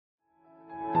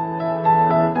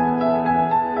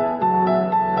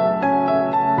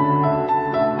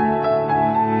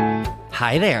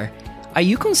Hi there. Are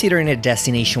you considering a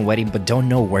destination wedding but don't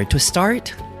know where to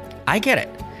start? I get it.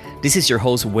 This is your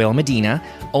host, Will Medina,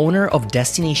 owner of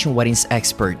Destination Weddings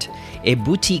Expert, a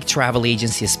boutique travel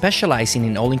agency specializing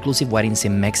in all-inclusive weddings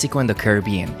in Mexico and the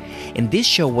Caribbean. And this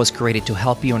show was created to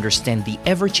help you understand the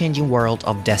ever-changing world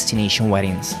of destination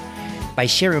weddings. By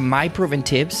sharing my proven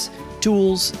tips,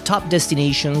 tools, top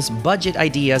destinations, budget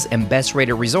ideas, and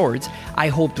best-rated resorts, I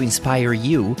hope to inspire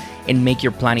you and make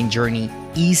your planning journey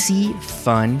easy,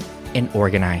 fun, and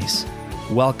organized.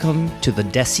 Welcome to the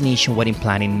Destination Wedding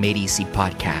Planning Made Easy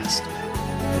podcast.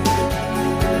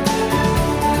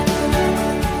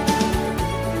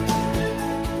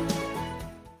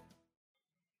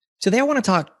 Today, I want to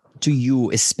talk to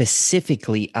you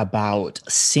specifically about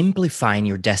simplifying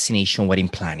your destination wedding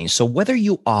planning. So whether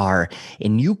you are a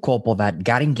new couple that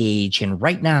got engaged and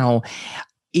right now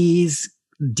is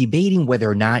debating whether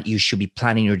or not you should be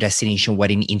planning your destination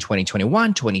wedding in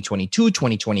 2021, 2022,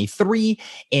 2023,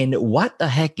 and what the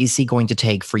heck is it going to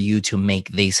take for you to make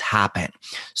this happen?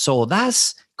 So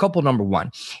that's couple number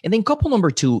one. And then couple number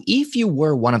two, if you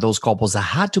were one of those couples that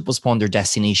had to postpone their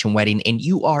destination wedding and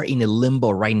you are in a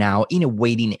limbo right now, in a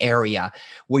waiting area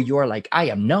where you're like, I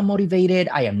am not motivated.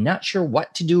 I am not sure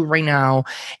what to do right now.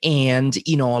 And,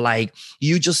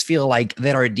 you just feel like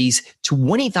there are these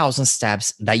 20,000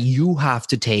 steps that you have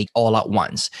to take all at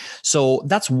once. So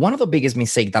that's one of the biggest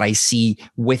mistakes that I see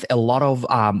with a lot of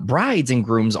brides and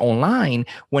grooms online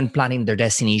when planning their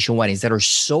destination weddings. There are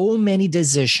so many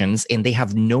decisions and they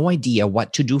have no idea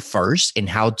what to do first and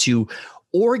how to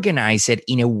organize it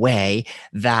in a way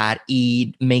that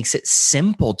it makes it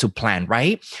simple to plan,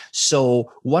 right?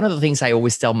 So one of the things I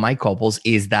always tell my couples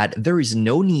is that there is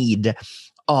no need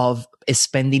of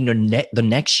spending the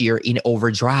next year in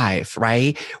overdrive,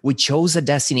 right? We chose a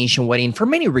destination wedding for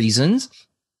many reasons.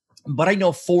 But I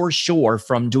know for sure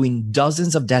from doing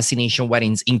dozens of destination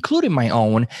weddings, including my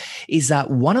own, is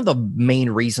that one of the main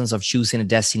reasons of choosing a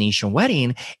destination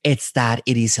wedding, it's that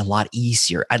it is a lot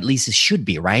easier. At least it should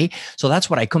be, right? So that's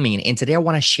what I come in. And today I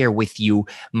want to share with you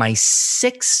my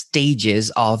 6 stages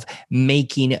of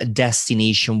making a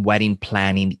destination wedding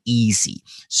planning easy.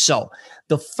 So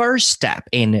the first step,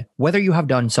 and whether you have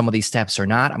done some of these steps or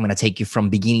not, I'm going to take you from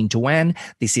beginning to end.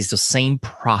 This is the same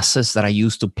process that I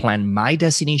use to plan my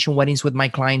destination weddings with my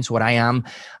clients. What I am,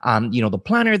 the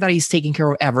planner that is taking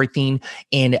care of everything,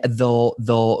 and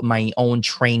my own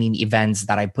training events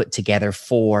that I put together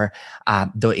for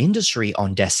the industry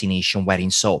on destination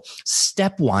weddings. So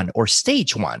step 1 or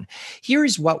stage 1, here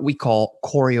is what we call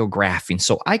choreographing.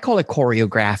 So I call it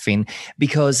choreographing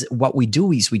because what we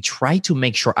do is we try to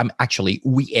make sure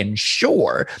we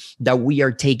ensure that we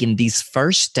are taking this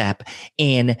first step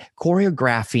in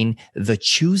choreographing the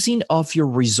choosing of your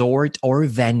resort or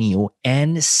venue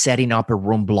and setting up a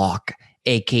room block,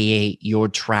 aka your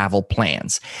travel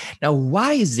plans. Now,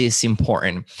 why is this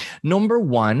important? Number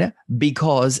 1,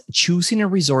 because choosing a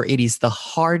resort, it is the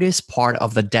hardest part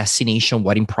of the destination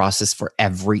wedding process for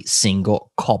every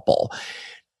single couple.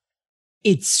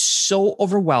 It's so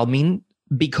overwhelming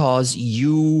because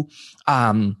you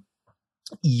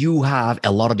have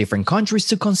a lot of different countries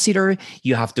to consider.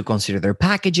 You have to consider their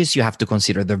packages. You have to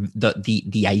consider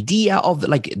the idea of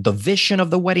the vision of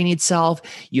the wedding itself.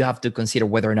 You have to consider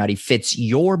whether or not it fits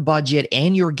your budget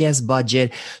and your guest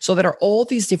budget. So there are all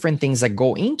these different things that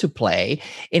go into play.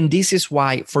 And this is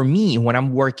why, for me, when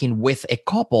I'm working with a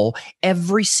couple,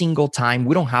 every single time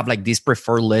we don't have this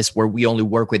preferred list where we only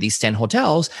work with these 10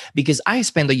 hotels, because I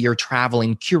spend a year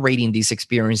traveling, curating these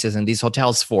experiences and these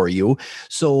hotels for you.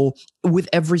 So with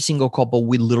every single couple,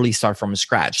 we literally start from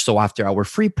scratch. So after our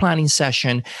free planning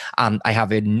session, I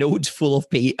have a note full of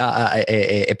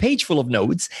a page full of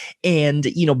notes, and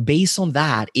based on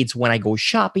that, it's when I go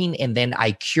shopping, and then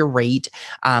I curate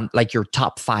your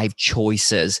top 5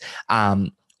 choices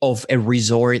of a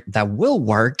resort that will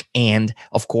work, and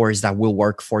of course that will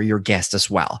work for your guest as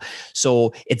well.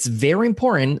 So it's very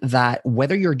important that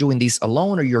whether you're doing this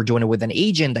alone or you're doing it with an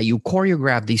agent, that you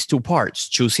choreograph these 2 parts,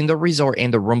 choosing the resort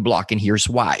and the room block. And here's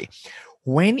why.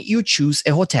 When you choose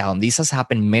a hotel, and this has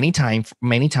happened many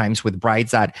times with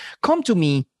brides that come to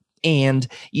me and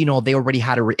they already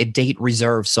had a date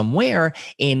reserved somewhere,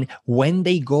 and when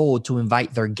they go to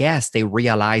invite their guests, they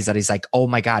realize that it's like, oh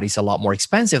my God, it's a lot more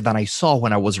expensive than I saw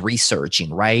when I was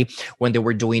researching, right? When they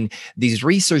were doing this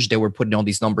research, they were putting all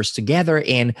these numbers together,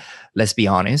 and let's be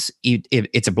honest,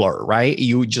 it's a blur, right?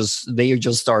 They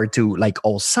just start to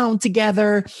all sound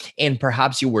together, and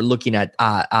perhaps you were looking at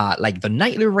the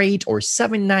nightly rate or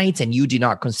 7 nights, and you did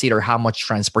not consider how much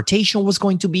transportation was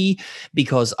going to be,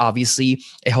 because obviously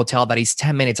a hotel hotel that is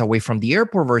 10 minutes away from the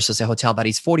airport versus a hotel that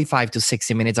is 45 to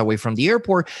 60 minutes away from the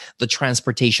airport, the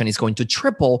transportation is going to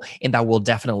triple, and that will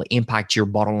definitely impact your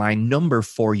bottom line number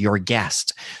for your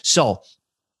guest. So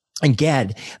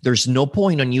again, there's no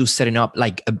point on you setting up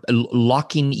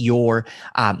locking your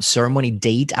ceremony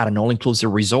date at an all-inclusive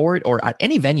resort or at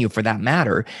any venue for that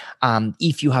matter,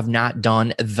 if you have not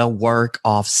done the work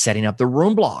of setting up the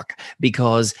room block,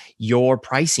 because your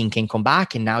pricing can come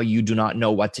back and now you do not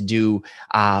know what to do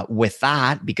with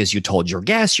that because you told your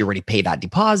guests you already paid that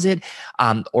deposit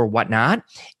or whatnot,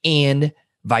 and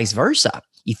vice versa.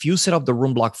 If you set up the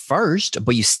room block first,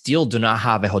 but you still do not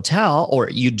have a hotel or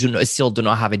still do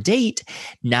not have a date,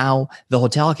 now the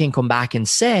hotel can come back and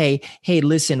say, hey,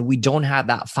 listen, we don't have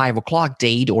that 5 o'clock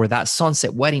date or that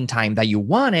sunset wedding time that you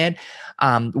wanted.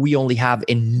 We only have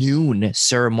a noon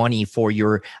ceremony for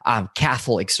your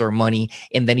Catholic ceremony.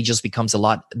 And then it just becomes a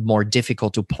lot more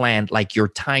difficult to plan like your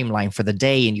timeline for the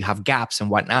day, and you have gaps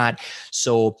and whatnot.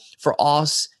 So for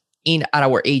us at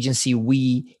our agency,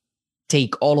 we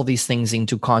take all of these things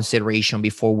into consideration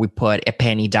before we put a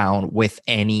penny down with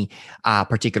any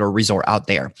particular resort out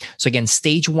there. So again,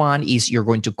 stage one is you're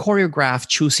going to choreograph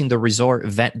choosing the resort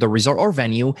or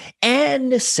venue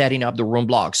and setting up the room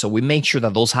block. So we make sure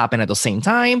that those happen at the same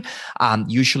time,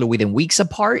 usually within weeks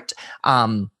apart.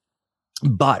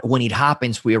 But when it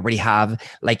happens, we already have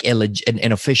like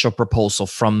an official proposal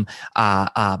from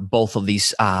both of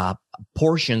these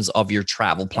portions of your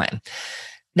travel plan.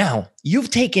 Now, you've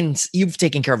taken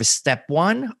care of step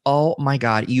one. Oh my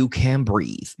God, you can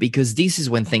breathe, because this is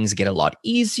when things get a lot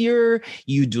easier.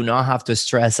 You do not have to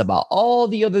stress about all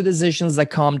the other decisions that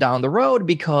come down the road,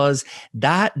 because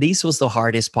this was the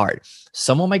hardest part.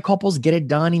 Some of my couples get it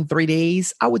done in 3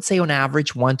 days. I would say on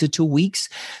average 1 to 2 weeks.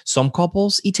 Some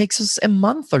couples, it takes us a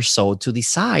month or so to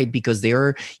decide, because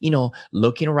they're,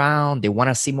 looking around. They want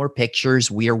to see more pictures.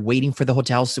 We are waiting for the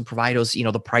hotels to provide us,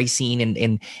 the pricing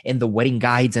and the wedding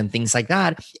guides and things like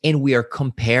that. And we are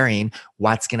comparing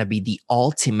what's going to be the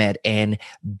ultimate and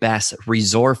best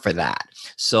resort for that.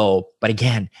 So, but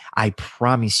again, I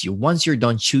promise you, once you're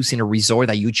done choosing a resort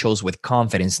that you chose with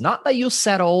confidence, not that you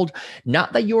settled,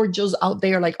 not that you're just out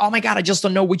there like, oh my God, I just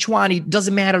don't know which one. It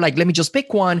doesn't matter. Like, let me just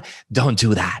pick one. Don't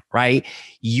do that, right?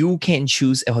 You can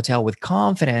choose a hotel with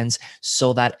confidence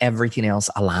so that everything else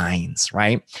aligns,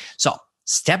 right? So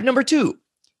step number 2,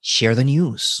 share the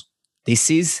news.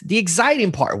 This is the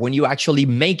exciting part, when you actually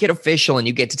make it official and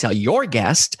you get to tell your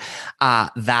guest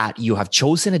that you have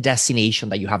chosen a destination,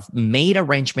 that you have made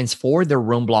arrangements for their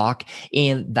room block,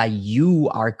 and that you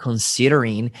are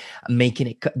considering making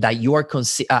it, that you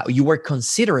are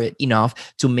considerate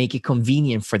enough to make it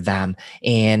convenient for them.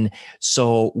 And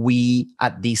so we,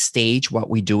 at this stage, what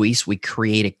we do is we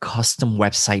create a custom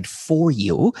website for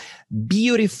you,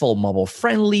 beautiful, mobile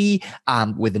friendly,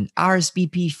 with an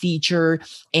RSVP feature,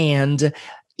 and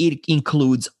it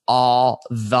includes all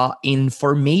the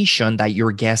information that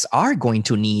your guests are going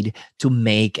to need to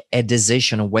make a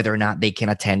decision on whether or not they can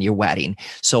attend your wedding.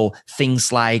 So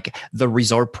things like the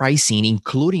resort pricing,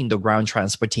 including the ground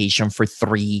transportation for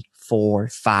 3, 4,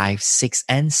 5, 6,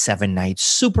 and 7 nights.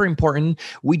 Super important.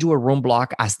 We do a room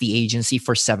block as the agency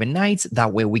for 7 nights.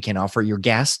 That way we can offer your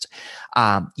guest,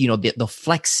 the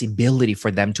flexibility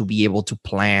for them to be able to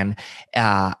plan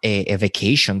a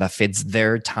vacation that fits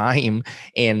their time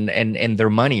and their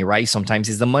money, right? Sometimes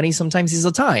it's the money, sometimes it's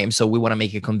the time. So we want to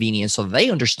make it convenient so they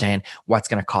understand what's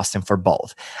going to cost them for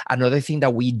both. Another thing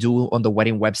that we do on the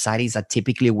wedding website is that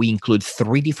typically we include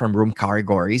 3 different room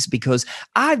categories, because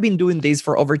I've been doing this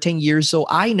for over 10 years. So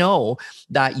I know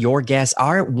that your guests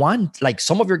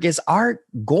some of your guests are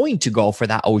going to go for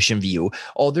that ocean view.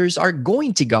 Others are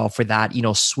going to go for that,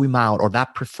 swim out, or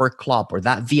that preferred club, or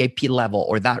that VIP level,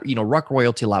 or that, rock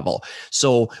royalty level.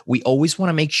 So we always want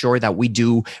to make sure that we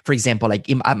do, for example, like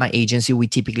at my agency, we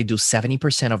typically do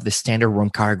 70% of the standard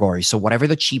room category. So whatever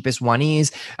the cheapest one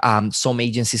is, some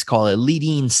agencies call it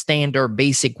leading, standard,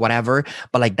 basic, whatever.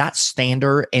 But like that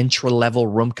standard entry level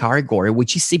room category,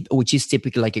 which is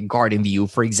typically like a garden view,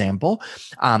 for example,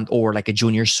 or like a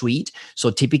junior suite.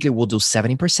 So typically we'll do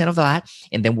 70% of that,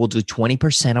 and then we'll do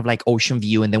 20% of like ocean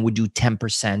view, and then we'll do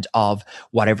 10% of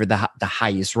whatever the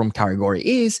highest room category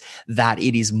is that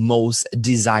it is most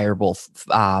desirable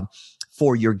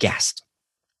for your guest.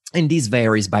 And this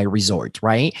varies by resort,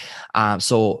 right?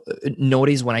 So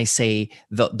notice when I say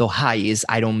the highest,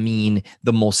 I don't mean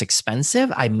the most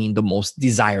expensive. I mean the most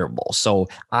desirable. So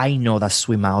I know that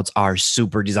swim outs are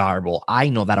super desirable. I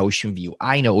know that ocean view.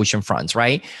 I know ocean fronts,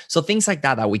 right? So things like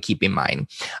that we keep in mind.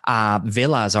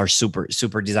 Villas are super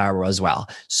desirable as well.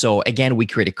 So again, we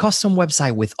create a custom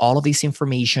website with all of this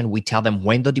information. We tell them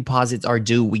when the deposits are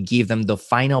due. We give them the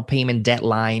final payment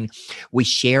deadline. We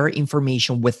share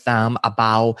information with them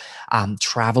about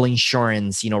travel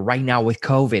insurance. Right now with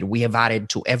COVID, we have added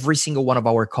to every single one of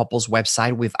our couples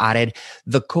website, we've added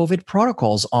the COVID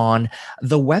protocols on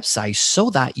the website so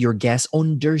that your guests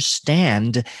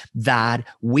understand that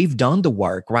we've done the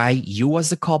work, right? You as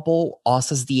the couple,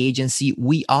 us as the agency,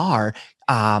 we are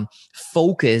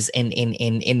focus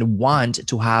and want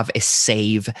to have a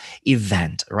safe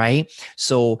event, right?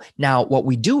 So now what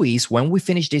we do is when we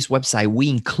finish this website, we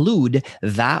include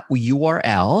that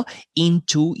URL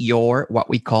into your what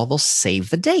we call the save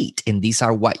the date. And these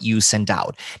are what you send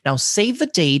out. Now, save the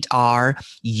date are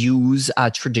used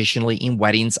traditionally in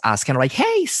weddings as kind of like,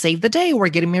 hey, save the day. We're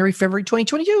getting married February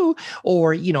 2022,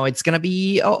 or, it's going to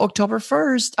be October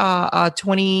 1st,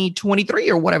 2023,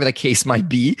 or whatever the case might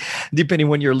be, depending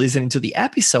when you're listening to the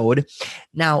episode.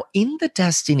 Now, in the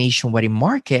destination wedding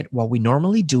market, what we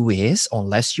normally do is,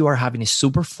 unless you are having a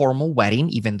super formal wedding,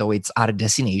 even though it's at a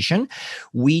destination,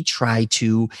 we try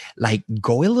to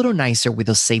go a little nicer with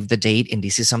a save the date. And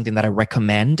this is something that I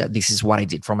recommend. This is what I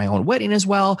did for my own wedding as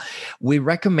well. We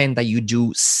recommend that you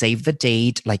do save the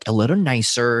date like a little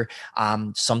nicer,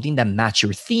 something that match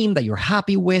your theme, that you're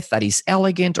happy with, that is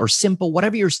elegant or simple,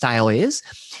 whatever your style is.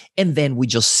 And then we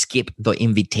just skip the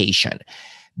invitation.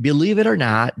 Believe it or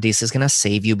not, this is going to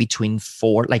save you between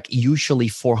usually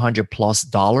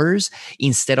 $400+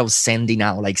 instead of sending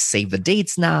out save the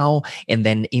dates now and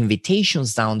then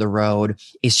invitations down the road.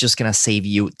 It's just going to save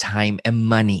you time and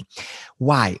money.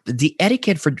 Why? The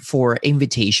etiquette for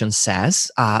invitation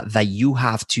says that you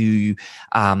have to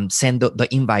send the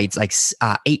invites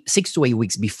 6 to 8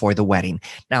 weeks before the wedding.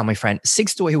 Now, my friend,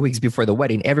 6 to 8 weeks before the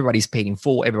wedding, everybody's paid in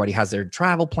full. Everybody has their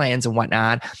travel plans and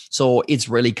whatnot. So it's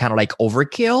really kind of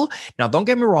overkill. Now, don't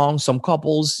get me wrong. Some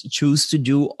couples choose to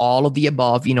do all of the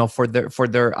above, for their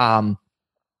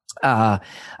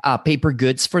paper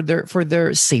goods for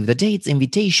their save the dates,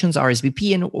 invitations,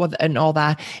 RSVP, and all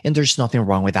that. And there's nothing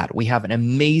wrong with that. We have an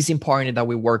amazing partner that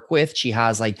we work with. She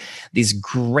has these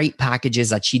great packages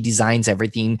that she designs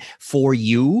everything for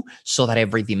you so that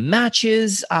everything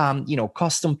matches.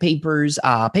 Custom papers,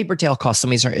 Paper Tail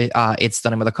Custom is it's the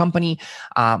name of the company.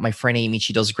 My friend Amy,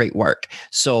 she does great work.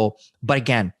 So, but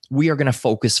again, we are going to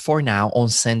focus for now on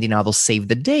sending out the save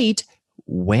the date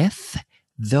with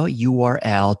the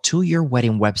URL to your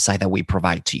wedding website that we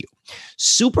provide to you.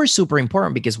 Super, super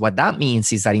important, because what that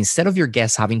means is that instead of your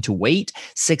guests having to wait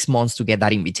 6 months to get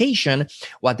that invitation,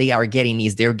 what they are getting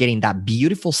is they're getting that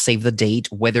beautiful save the date,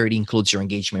 whether it includes your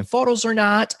engagement photos or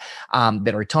not.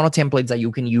 There are a ton of templates that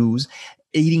you can use.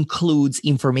 It includes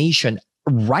information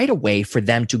right away for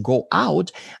them to go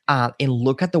out and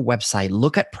look at the website,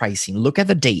 look at pricing, look at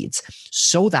the dates,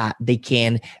 so that they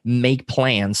can make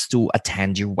plans to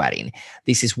attend your wedding.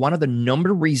 This is one of the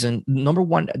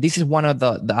this is one of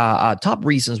the top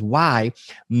reasons why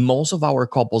most of our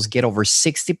couples get over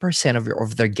 60%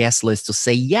 of their guest list to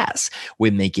say yes. We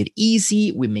make it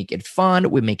easy, we make it fun,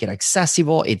 we make it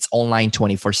accessible. It's online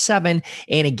 24/7.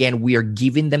 And again, we are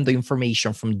giving them the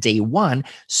information from day one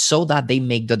so that they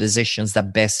make the decisions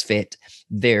that best fit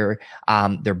their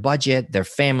budget, their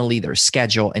family, their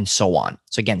schedule, and so on.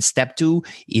 So again, step 2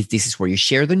 is this is where you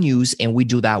share the news, and we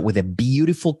do that with a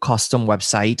beautiful custom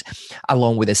website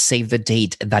along with a save the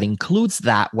date that includes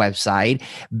that website,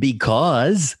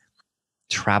 because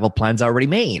travel plans are already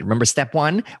made. Remember step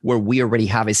 1, where we already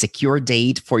have a secure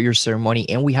date for your ceremony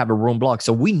and we have a room block.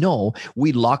 So we know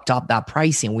we locked up that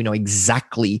pricing. We know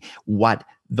exactly what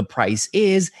the price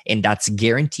is, and that's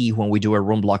guaranteed when we do a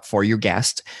room block for your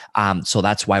guest. So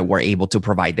that's why we're able to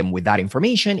provide them with that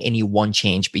information, and it won't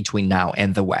change between now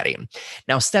and the wedding.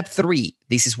 Now, step 3,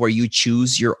 this is where you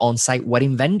choose your on-site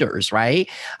wedding vendors, right?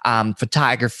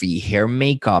 Photography, hair,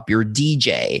 makeup, your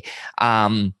DJ.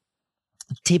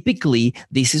 Typically,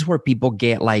 this is where people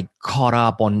get caught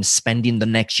up on spending the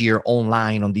next year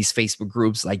online on these Facebook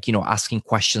groups, asking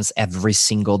questions every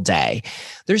single day.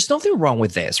 There's nothing wrong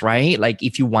with this, right?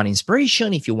 If you want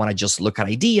inspiration, if you want to just look at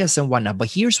ideas and whatnot.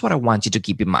 But here's what I want you to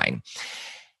keep in mind.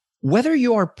 Whether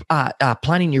you are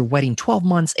planning your wedding 12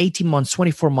 months, 18 months,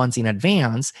 24 months in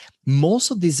advance,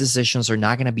 most of these decisions are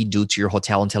not going to be due to your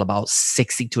hotel until about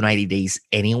 60 to 90 days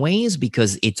anyways,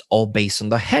 because it's all based on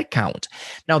the head count.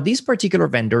 Now, these particular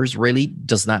vendors really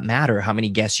does not matter how many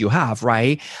guests you have,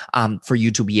 right? For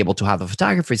you to be able to have the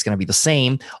photographer, it's going to be the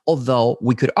same. Although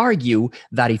we could argue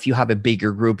that if you have a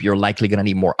bigger group, you're likely going to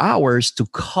need more hours to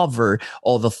cover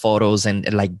all the photos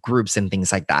and like groups and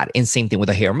things like that. And same thing with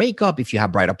the hair makeup, if you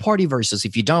have bridal party versus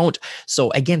if you don't.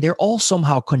 So again, they're all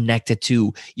somehow connected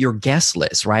to your guest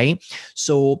list, right?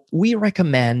 So we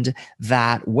recommend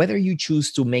that whether you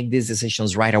choose to make these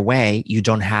decisions right away, you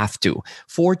don't have to.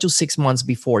 4 to 6 months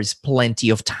before is plenty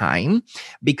of time,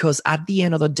 because at the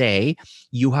end of the day,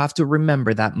 you have to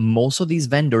remember that most of these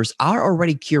vendors are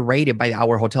already curated by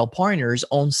our hotel partners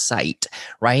on site,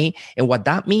 right? And what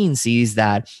that means is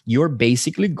that you're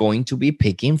basically going to be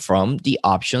picking from the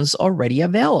options already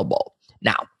available.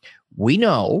 Now, we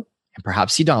know, and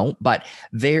perhaps you don't, but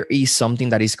there is something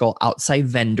that is called outside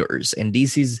vendors. And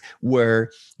this is where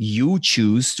you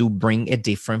choose to bring a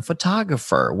different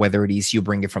photographer, whether it is you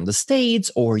bring it from the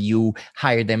States or you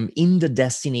hire them in the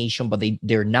destination, but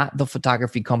they're not the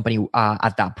photography company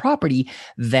at that property.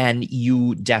 Then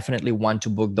you definitely want to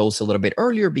book those a little bit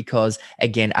earlier because,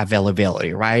 again,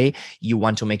 availability, right? You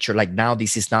want to make sure, like, now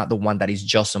this is not the one that is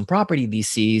just on property.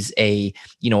 This is a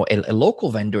local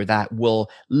vendor that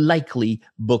will likely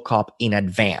book up in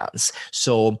advance.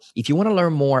 So if you want to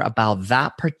learn more about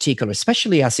that particular,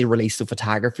 especially as it relates to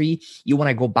photography, you want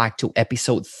to go back to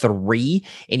episode 3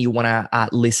 and you want to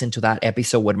listen to that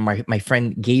episode with my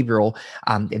friend Gabriel,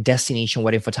 a destination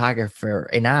wedding photographer,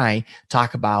 and I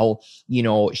talk about,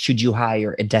 should you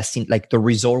hire like the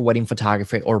resort wedding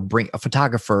photographer or bring a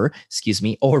photographer,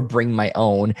 or bring my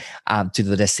own to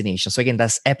the destination. So again,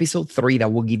 that's episode 3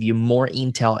 that will give you more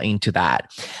intel into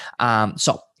that.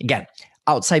 So again,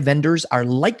 outside vendors are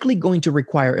likely going to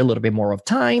require a little bit more of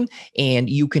time, and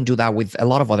you can do that with a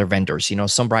lot of other vendors.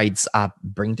 Some brides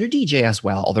bring their DJ as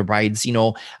well. Other brides,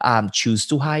 choose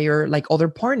to hire like other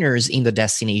partners in the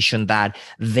destination that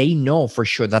they know for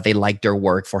sure that they like their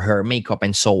work for hair, makeup,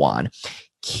 and so on.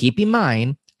 Keep in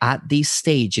mind, at this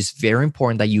stage, it's very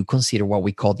important that you consider what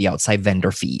we call the outside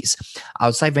vendor fees.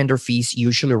 Outside vendor fees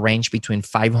usually range between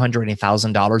 $500 and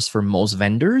 $1,000 for most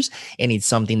vendors, and it's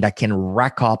something that can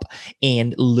rack up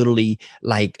and literally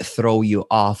like throw you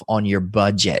off on your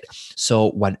budget. So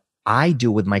what I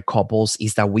do with my couples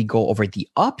is that we go over the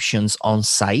options on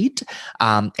site.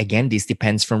 Again, this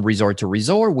depends from resort to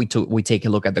resort. We take a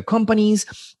look at the companies,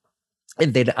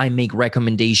 and then I make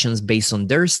recommendations based on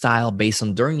their style, based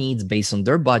on their needs, based on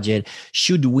their budget.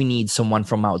 Should we need someone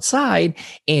from outside?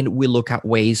 And we look at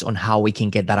ways on how we can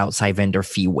get that outside vendor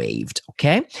fee waived.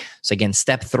 Okay. So again,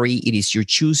 step 3, it is you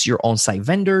choose your on-site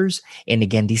vendors. And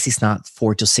again, this is not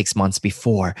 4 to 6 months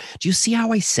before. Do you see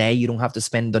how I say you don't have to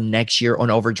spend the next year on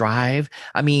overdrive?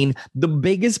 I mean, the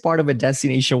biggest part of a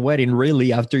destination wedding,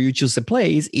 really, after you choose a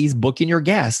place, is booking your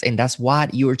guests. And that's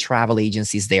what your travel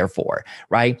agency is there for,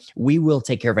 right? We will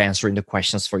take care of answering the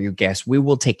questions for your guests. We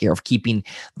will take care of keeping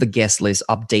the guest list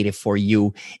updated for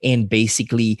you, and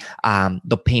basically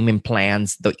the payment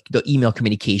plans, the email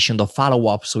communication, the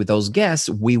follow-ups with those guests,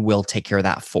 we will take care of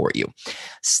that for you.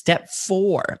 Step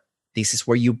 4, this is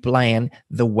where you plan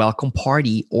the welcome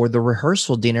party or the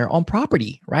rehearsal dinner on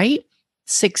property, right?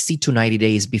 60 to 90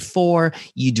 days before.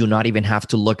 You do not even have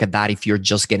to look at that if you're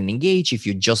just getting engaged. If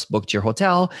you just booked your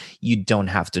hotel, you don't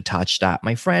have to touch that,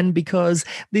 my friend, because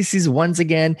this is once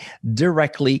again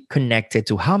directly connected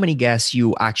to how many guests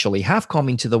you actually have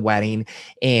coming to the wedding.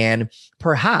 And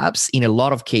perhaps in a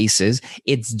lot of cases,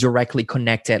 it's directly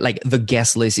connected. Like the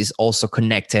guest list is also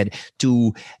connected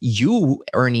to you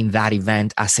earning that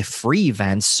event as a free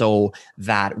event. So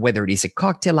that whether it is a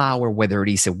cocktail hour, whether it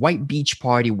is a white beach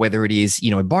party, whether it is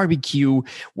a barbecue,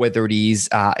 whether it is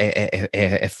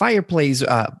a fireplace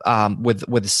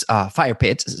with fire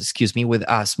pit, with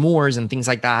s'mores and things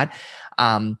like that.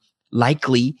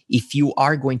 Likely, if you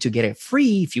are going to get it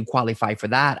free, if you qualify for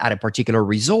that at a particular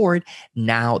resort,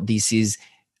 now this is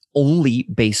only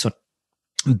based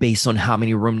on how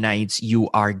many room nights you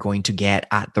are going to get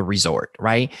at the resort,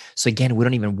 right? So again, we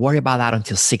don't even worry about that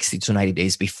until 60 to 90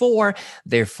 days before.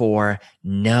 Therefore,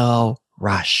 no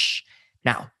rush.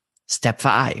 Now, step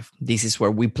 5, this is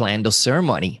where we plan the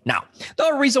ceremony. Now,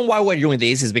 the reason why we're doing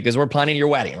this is because we're planning your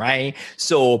wedding, right?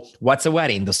 So what's a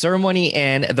wedding? The ceremony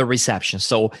and the reception.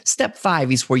 So step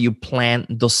 5 is where you plan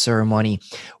the ceremony.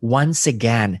 Once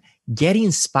again, get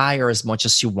inspired as much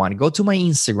as you want. Go to my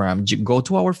Instagram, go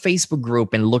to our Facebook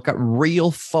group and look at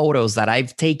real photos that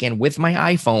I've taken with my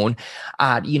iPhone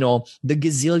at, the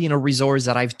gazillion of resorts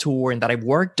that I've toured and that I've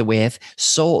worked with,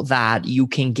 so that you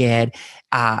can get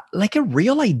like a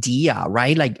real idea,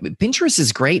 right? Like Pinterest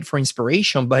is great for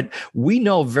inspiration, but we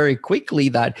know very quickly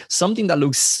that something that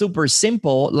looks super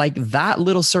simple, like that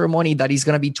little ceremony that is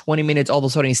going to be 20 minutes, all of a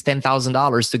sudden is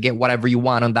 $10,000 to get whatever you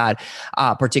want on that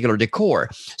particular decor.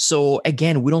 So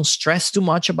again, we don't stress too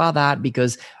much about that,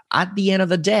 because at the end of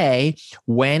the day,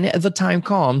 when the time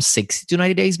comes, 60 to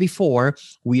 90 days before,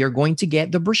 we are going to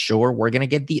get the brochure, we're going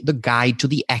to get the guide to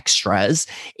the extras,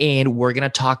 and we're going to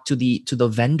talk to the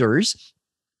vendors,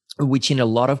 which in a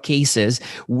lot of cases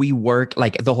we work,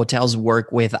 like the hotels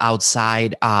work with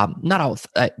outside, not out,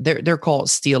 they're called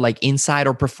still like inside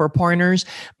or preferred partners,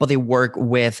 but they work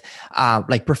with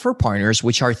like preferred partners,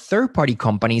 which are third-party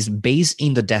companies based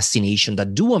in the destination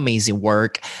that do amazing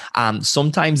work.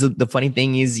 Sometimes the funny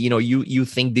thing is, you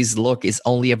think this look is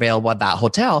only available at that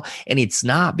hotel, and it's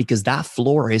not, because that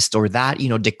florist or that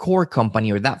decor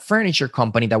company or that furniture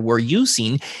company that we're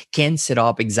using can set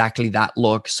up exactly that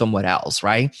look somewhere else,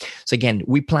 right? So again,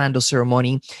 we plan the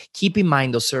ceremony. Keep in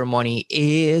mind, the ceremony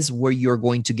is where you're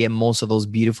going to get most of those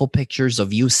beautiful pictures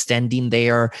of you standing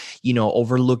there,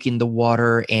 overlooking the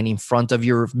water and in front of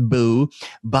your boo.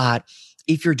 But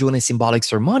if you're doing a symbolic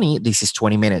ceremony, this is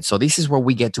 20 minutes. So this is where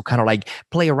we get to kind of like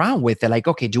play around with it. Like,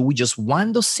 okay, do we just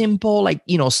want the simple, like,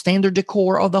 standard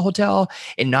decor of the hotel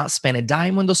and not spend a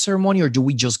dime on the ceremony? Or do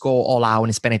we just go all out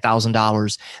and spend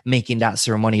 $1,000 making that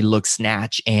ceremony look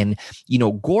snatch and,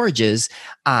 gorgeous,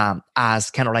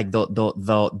 as kind of like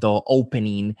the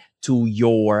opening to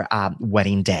your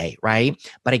wedding day, right?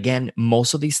 But again,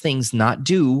 most of these things not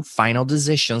due final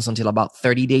decisions until about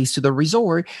 30 days to the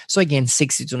resort. So again,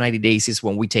 60 to 90 days is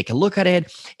when we take a look at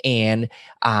it, and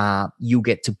you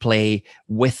get to play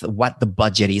with what the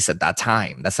budget is at that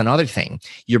time. That's another thing.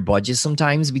 Your budget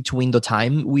sometimes between the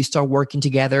time we start working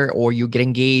together or you get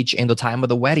engaged and the time of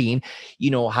the wedding,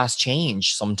 has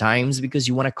changed sometimes, because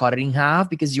you want to cut it in half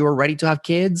because you're ready to have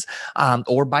kids,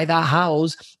 or buy that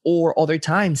house, or other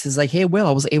times it's like, hey, Will,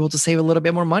 I was able to save a little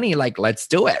bit more money. Like, let's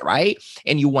do it, right?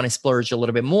 And you want to splurge a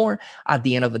little bit more. At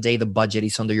the end of the day, the budget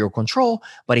is under your control,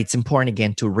 but it's important,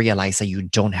 again, to realize that you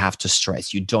don't have to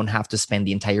stress. You don't have to spend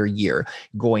the entire year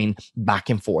going back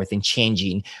and forth and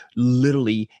changing.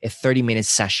 Literally a 30-minute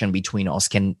session between us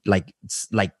can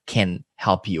can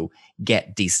help you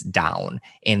get this down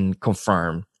and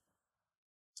confirm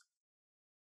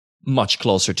much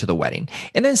closer to the wedding.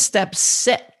 And then step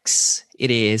 6,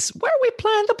 it is where we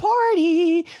plan the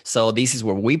party. So this is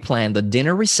where we plan the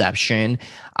dinner reception,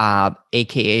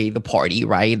 aka the party,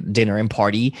 right? Dinner and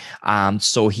party.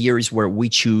 So here is where we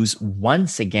choose,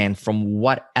 once again, from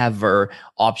whatever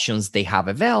options they have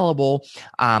available.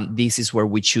 This is where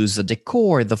we choose the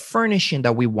decor, the furnishing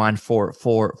that we want for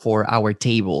our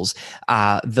tables,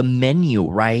 the menu,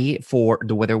 right? For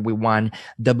whether we want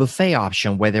the buffet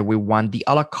option, whether we want the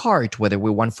a la carte, whether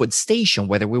we want food station,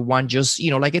 whether we want just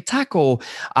like a taco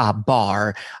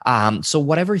bar. So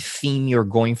whatever theme you're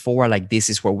going for, like, this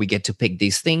is where we get to pick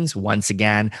these things. Once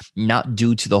again, not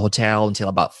due to the hotel until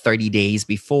about 30 days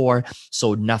before.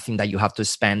 So nothing that you have to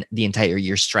spend the entire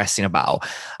year stressing about.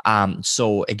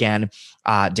 So again,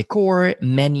 decor,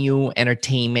 menu,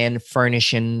 entertainment,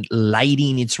 furnishing,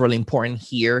 lighting. It's really important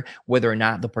here, whether or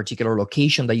not the particular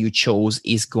location that you chose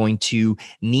is going to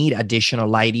need additional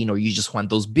lighting, or you just want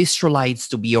those bistro lights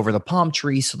to be over the palm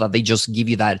trees so that they just give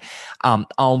you that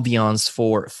ambiance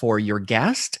for your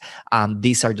guest.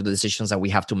 These are the decisions that we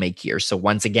have to make here. So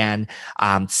once again,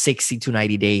 60 to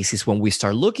 90 days is when we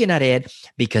start looking at it,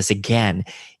 because again,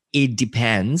 it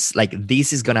depends. Like,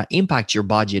 this is going to impact your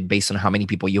budget based on how many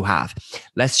people you have.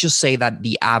 Let's just say that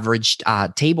the average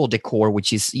table decor,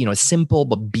 which is, simple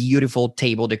but beautiful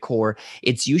table decor,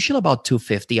 it's usually about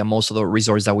 $250 at most of the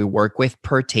resorts that we work with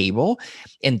per table.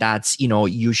 And that's,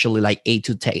 usually like 8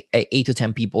 to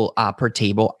 10 people per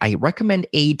table. I recommend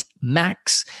 8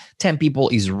 max. 10 people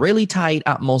is really tight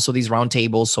at most of these round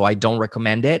tables, so I don't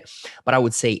recommend it. But I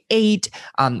would say 8.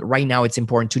 Right now, it's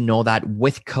important to know that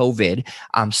with COVID,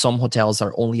 some hotels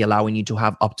are only allowing you to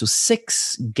have up to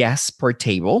 6 guests per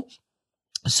table.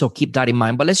 So keep that in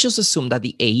mind. But let's just assume that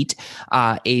the 8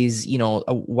 is,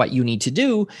 what you need to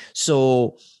do.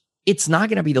 So it's not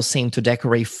going to be the same to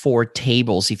decorate 4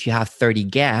 tables if you have 30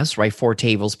 guests, right? 4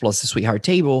 tables plus the sweetheart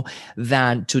table,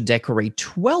 than to decorate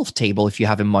 12 tables if you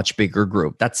have a much bigger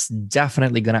group. That's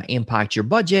definitely going to impact your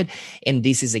budget. And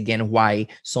this is again why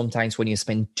sometimes when you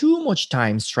spend too much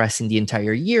time stressing the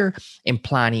entire year and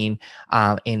planning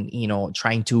and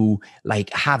trying to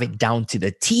like have it down to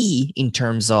the T in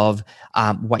terms of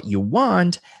what you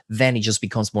want, then it just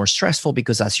becomes more stressful,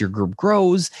 because as your group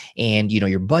grows and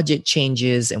your budget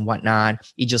changes and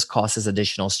whatnot, it just causes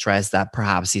additional stress that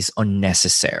perhaps is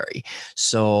unnecessary.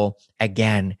 So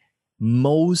again,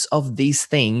 most of these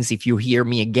things, if you hear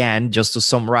me again, just to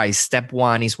summarize, step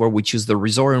 1 is where we choose the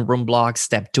resort and room blocks.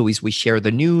 Step 2 is we share the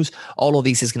news. All of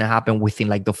this is going to happen within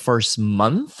like the first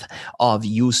month of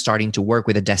you starting to work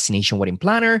with a destination wedding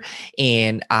planner.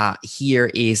 And here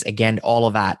is again all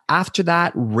of that. After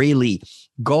that, really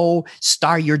go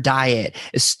start your diet,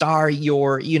 start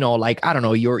your,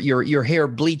 your hair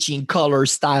bleaching color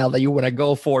style that you want to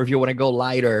go for. If you want to go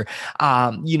lighter,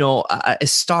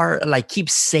 start like keep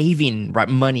saving, right?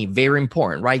 Money, very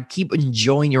important, right? Keep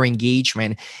enjoying your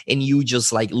engagement, and you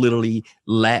just like literally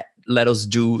let us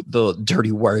do the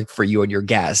dirty work for you and your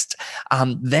guest.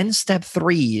 Then step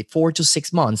 3, 4 to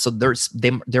 6 months. So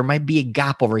there might be a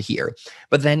gap over here,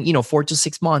 but then 4 to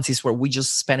 6 months is where we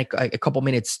just spend a couple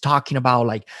minutes talking about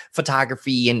like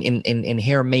photography and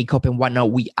hair, makeup and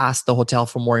whatnot. We ask the hotel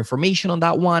for more information on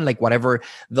that one, like whatever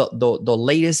the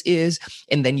latest is,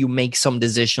 and then you make some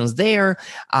decisions there.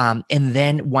 And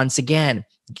then once again,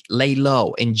 lay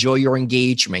low, enjoy your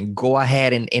engagement, go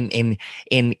ahead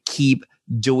and keep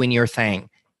doing your thing.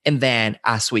 And then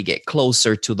as we get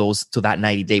closer to that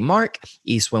 90-day mark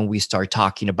is when we start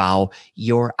talking about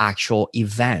your actual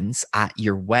events at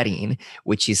your wedding,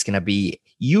 which is going to be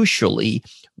usually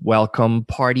welcome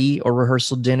party or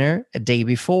rehearsal dinner a day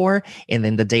before, and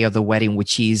then the day of the wedding,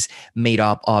 which is made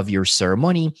up of your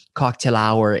ceremony, cocktail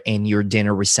hour, and your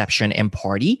dinner reception and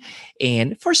party.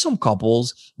 And for some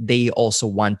couples, they also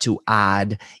want to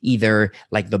add either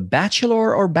like the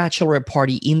bachelor or bachelorette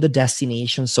party in the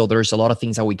destination. So there's a lot of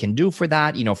things that we can do for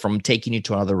that, from taking you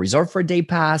to another resort for a day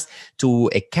pass,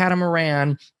 to a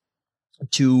catamaran,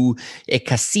 to a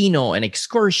casino, an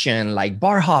excursion, like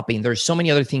bar hopping. There's so many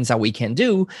other things that we can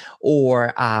do.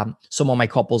 Or some of my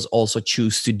couples also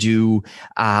choose to do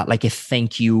like a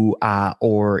thank you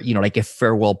or like a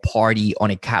farewell party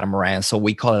on a catamaran. So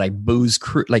we call it like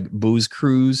booze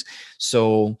cruise.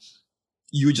 So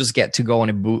you just get to go on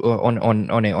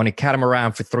a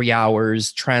catamaran for 3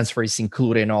 hours, transfer is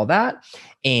included and all that.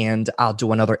 And I'll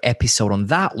do another episode on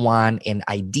that one and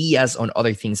ideas on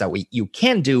other things that you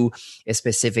can do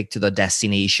specific to the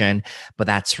destination. But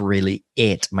that's really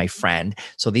it, my friend.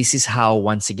 So this is how,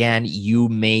 once again, you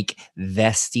make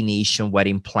destination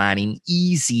wedding planning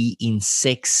easy in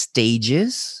 6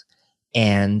 stages.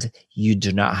 And you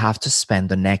do not have to spend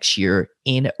the next year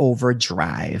in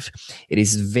overdrive. It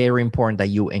is very important that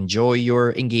you enjoy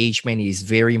your engagement. It is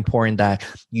very important that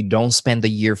you don't spend the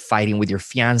year fighting with your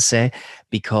fiance,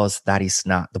 because that is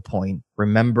not the point.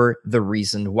 Remember the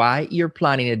reason why you're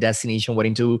planning a destination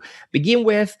wedding to begin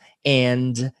with.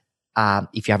 And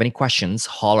if you have any questions,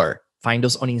 holler. Find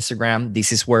us on Instagram.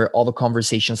 This is where all the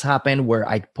conversations happen, where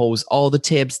I post all the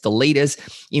tips, the latest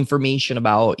information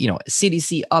about,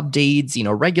 CDC updates,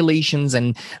 regulations,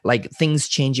 and like things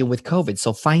changing with COVID.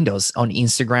 So find us on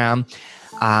Instagram.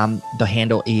 The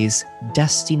handle is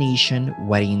Destination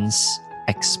Weddings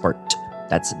Expert.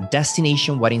 That's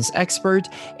Destination Weddings Expert.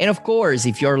 And of course,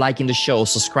 if you're liking the show,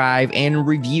 subscribe and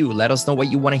review. Let us know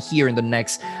what you want to hear in the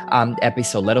next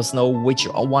episode. Let us know which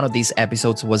one of these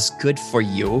episodes was good for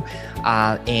you.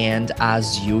 And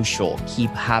as usual, keep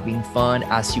having fun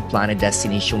as you plan a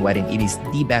destination wedding. It is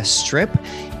the best trip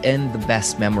and the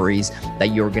best memories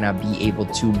that you're going to be able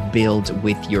to build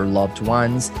with your loved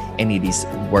ones. And it is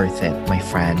worth it, my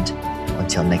friend.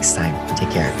 Until next time,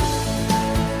 take care.